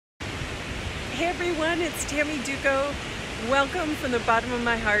Hey everyone, it's Tammy Duchow. Welcome from the bottom of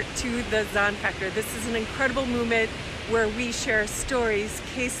my heart to the ZON Factor. This is an incredible movement where we share stories,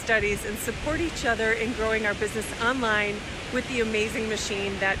 case studies, and support each other in growing our business online with the amazing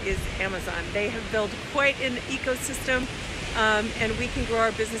machine that is Amazon. They have built quite an ecosystem, and we can grow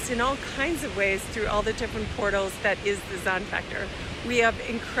our business in all kinds of ways through all the different portals that is the ZON Factor. We have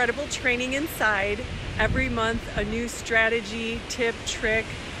incredible training inside. Every month, a new strategy, tip, trick,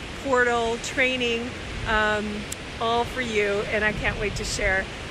 portal, training, all for you, and I can't wait to share.